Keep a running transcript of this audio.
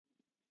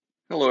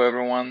Hello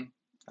everyone.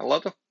 A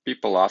lot of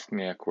people ask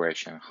me a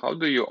question. How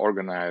do you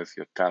organize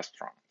your test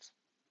runs?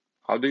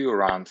 How do you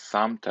run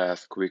some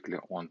tests quickly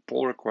on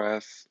pull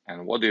requests?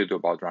 And what do you do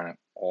about running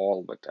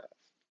all the tests?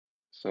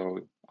 So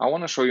I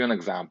want to show you an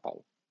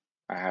example.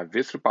 I have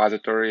this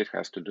repository. It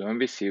has to do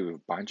MVC with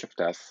a bunch of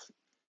tests.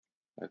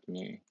 Let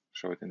me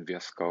show it in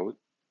VS Code.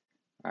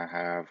 I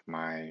have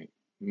my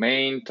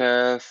main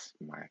test,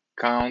 my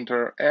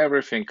counter,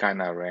 everything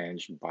kind of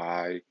arranged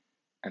by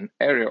an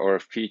area or a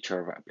feature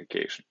of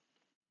application.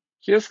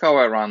 Here's how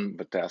I run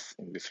the tests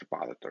in this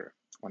repository.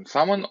 When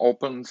someone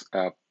opens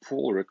a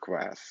pull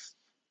request,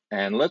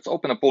 and let's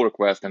open a pull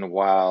request, and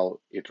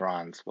while it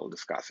runs, we'll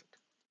discuss it.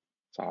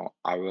 So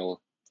I will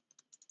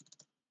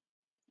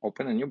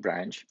open a new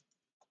branch,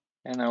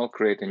 and I will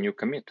create a new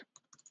commit.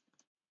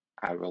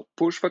 I will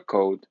push the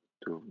code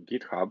to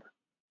GitHub,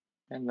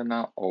 and then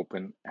I'll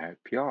open a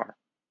PR.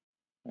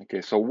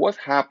 Okay, so what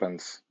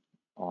happens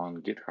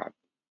on GitHub?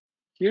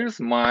 Here's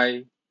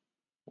my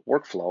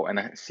workflow, and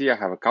I see I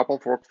have a couple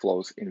of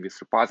workflows in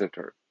this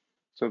repository.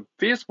 So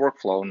this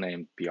workflow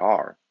named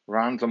PR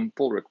runs on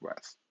pull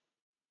requests.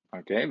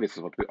 Okay, this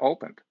is what we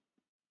opened.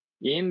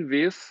 In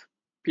this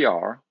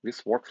PR,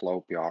 this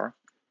workflow PR,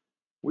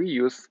 we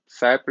use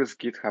Cypress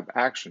GitHub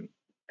action.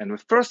 And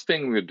the first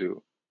thing we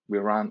do, we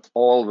run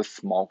all the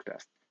smoke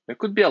tests. There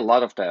could be a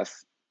lot of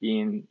tests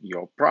in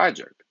your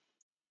project.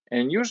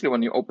 And usually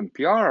when you open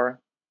PR,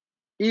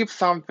 if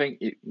something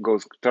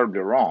goes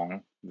terribly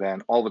wrong,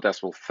 then all the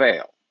tests will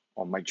fail,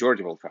 or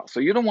majority will fail. So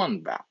you don't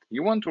want that.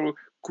 You want to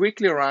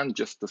quickly run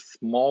just the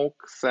smoke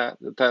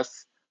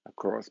tests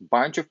across a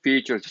bunch of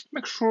features, just to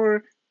make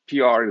sure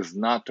PR is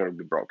not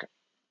terribly broken.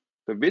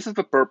 So this is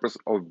the purpose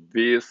of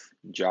this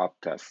job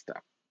test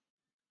step.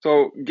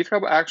 So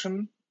GitHub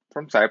action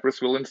from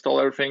Cypress will install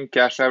everything,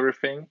 cache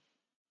everything,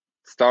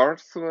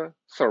 starts the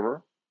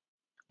server,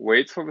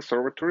 waits for the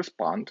server to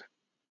respond,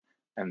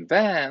 and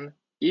then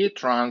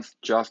it runs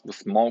just the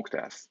smoke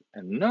test.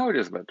 And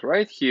notice that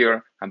right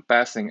here, I'm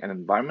passing an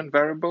environment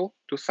variable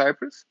to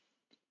Cypress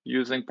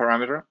using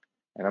parameter,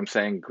 and I'm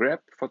saying grep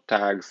for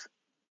tags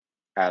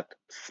at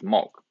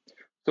smoke.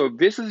 So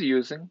this is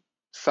using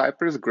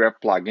Cypress grep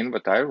plugin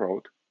that I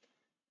wrote,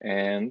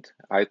 and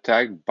I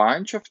tag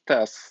bunch of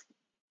tests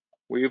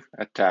with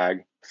a tag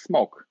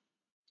smoke.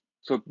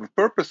 So the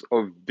purpose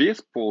of this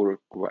pull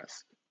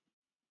request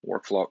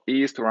workflow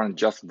is to run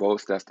just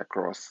those tests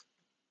across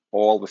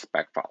all the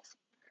spec files.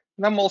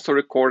 And I'm also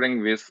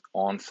recording this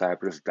on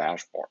Cypress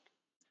dashboard.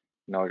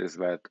 Notice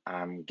that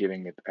I'm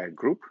giving it a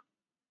group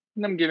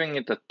and I'm giving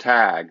it a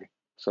tag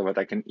so that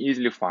I can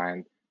easily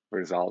find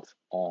results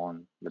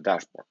on the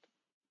dashboard.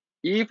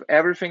 If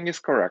everything is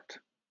correct,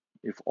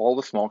 if all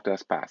the smoke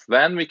tests pass,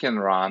 then we can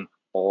run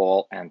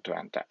all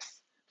end-to-end tests.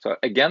 So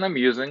again, I'm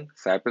using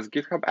Cypress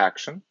GitHub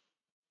action.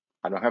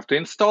 I don't have to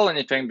install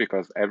anything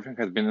because everything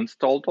has been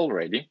installed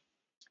already.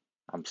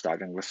 I'm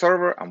starting the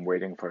server, I'm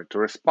waiting for it to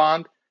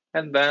respond,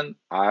 and then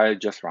I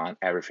just run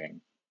everything.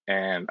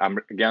 And I'm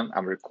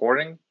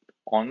recording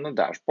on the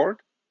dashboard,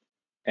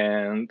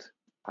 and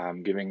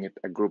I'm giving it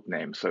a group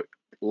name. So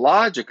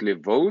logically,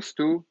 those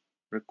two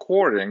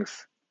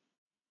recordings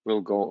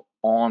will go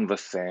on the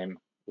same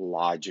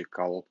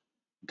logical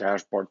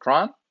dashboard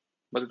run,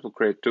 but it will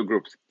create two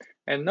groups.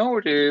 And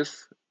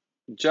notice,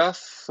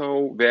 just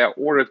so they are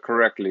ordered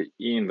correctly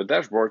in the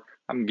dashboard,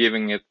 I'm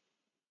giving it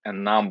a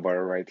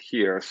number right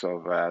here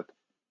so that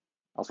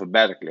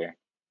alphabetically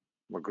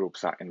the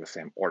groups are in the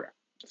same order.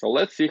 So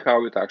let's see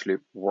how it actually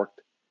worked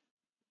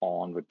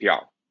on the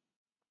PR.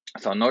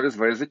 So notice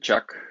there is a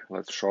check.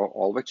 Let's show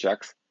all the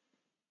checks.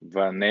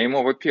 The name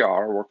of a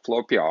PR,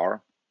 workflow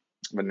PR,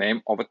 the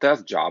name of a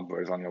test job,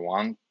 there is only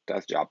one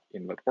test job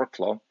in that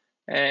workflow,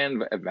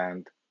 and the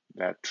event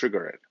that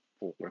triggered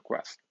pull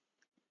request.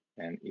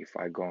 And if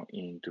I go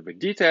into the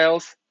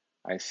details,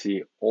 I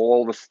see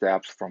all the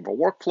steps from the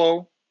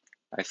workflow.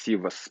 I see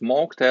the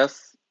smoke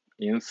tests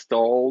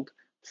installed,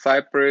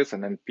 Cypress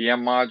and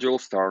npm module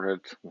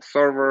started the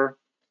server,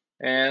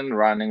 and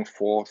running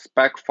for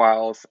spec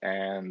files,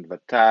 and the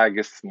tag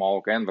is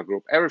smoke, and the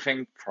group,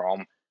 everything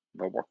from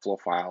the workflow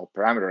file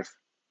parameters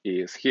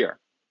is here.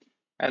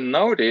 And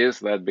notice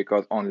that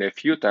because only a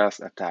few tests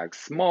are tagged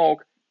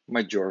smoke,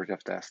 majority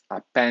of tests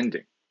are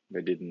pending.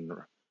 They didn't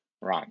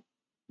run,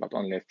 but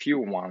only a few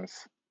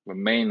ones, the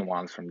main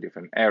ones from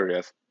different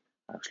areas,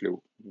 actually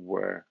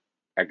were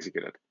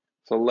executed.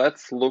 So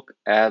let's look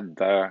at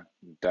the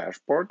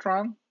dashboard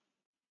run.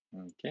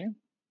 Okay,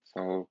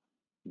 so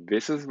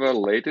this is the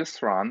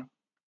latest run,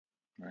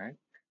 right?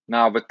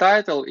 Now the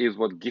title is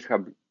what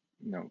GitHub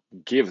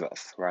gives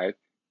us, right?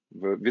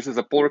 This is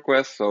a pull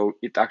request, so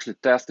it actually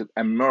tested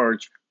a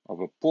merge of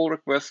a pull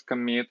request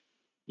commit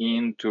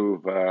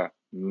into the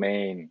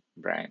main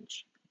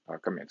branch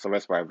commit. So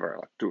that's why there are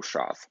like two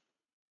SHAs.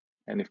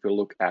 And if we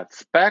look at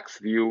specs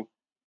view,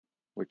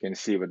 we can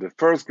see that the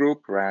first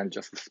group ran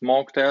just the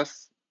smoke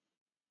tests,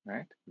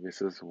 right?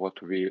 This is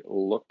what we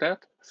looked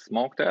at,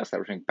 smoke test,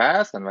 everything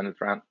passed, and then it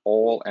ran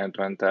all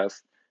end-to-end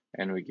tests,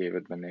 and we gave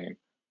it the name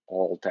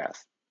all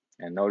tests.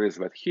 And notice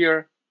that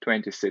here,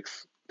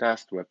 26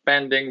 tests were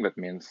pending. That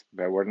means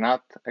they were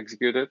not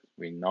executed.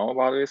 We know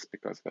about this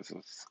because this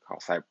is how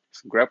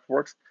Cypress grep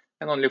works.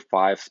 And only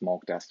 5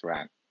 smoke tests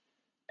ran.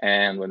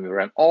 And when we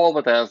ran all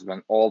the tests,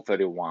 then all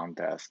 31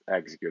 tests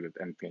executed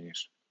and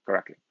finished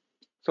correctly.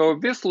 So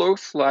this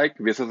looks like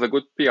this is a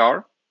good PR.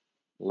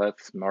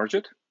 Let's merge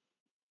it.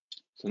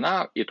 So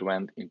now it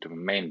went into the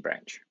main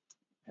branch.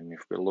 And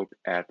if we look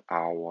at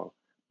our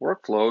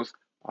workflows,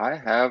 I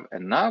have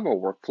another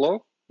workflow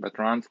that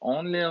runs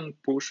only on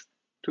push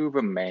to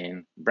the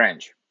main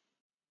branch,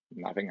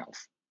 nothing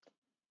else.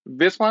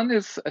 This one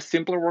is a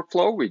simpler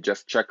workflow. We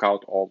just check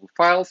out all the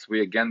files.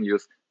 We again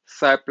use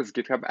Cypress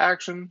GitHub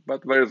Action,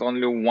 but there is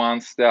only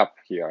one step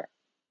here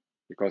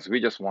because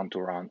we just want to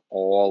run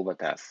all the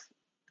tests,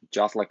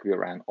 just like we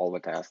ran all the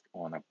tests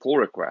on a pull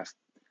request.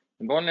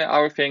 And the only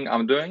other thing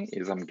I'm doing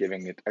is I'm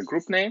giving it a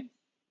group name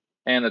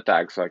and a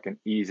tag so I can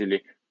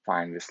easily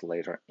find this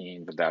later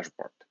in the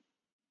dashboard.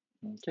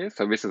 Okay,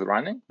 so this is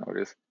running.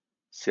 Notice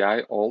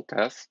CI all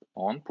tests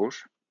on push.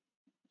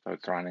 So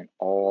it's running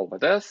all the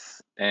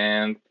tests.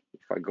 And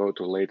if I go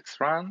to latest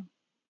run,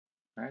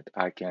 right,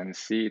 I can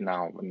see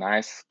now a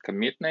nice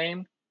commit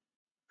name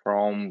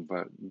from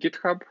the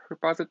GitHub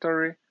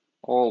repository,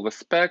 all the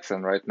specs.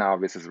 And right now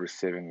this is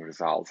receiving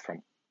results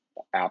from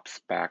app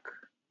spec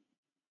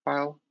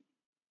file,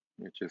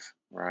 which is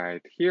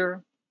right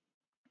here.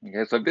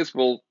 Okay, so this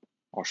will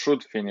or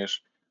should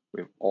finish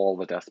with all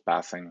the tests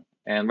passing.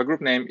 And the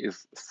group name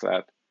is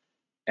set.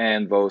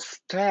 And those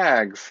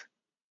tags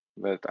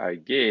that I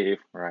gave,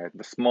 right,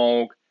 the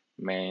smoke,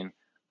 main,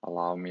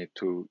 allow me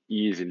to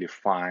easily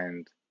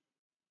find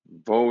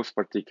those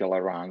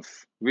particular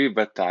runs with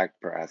the tag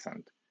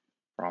present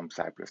from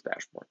Cypress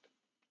dashboard.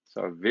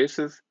 So this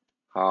is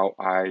how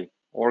I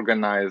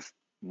organize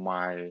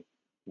my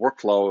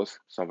workflows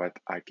so that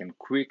I can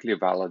quickly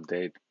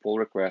validate pull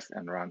requests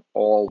and run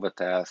all the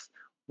tests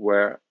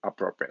where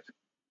appropriate.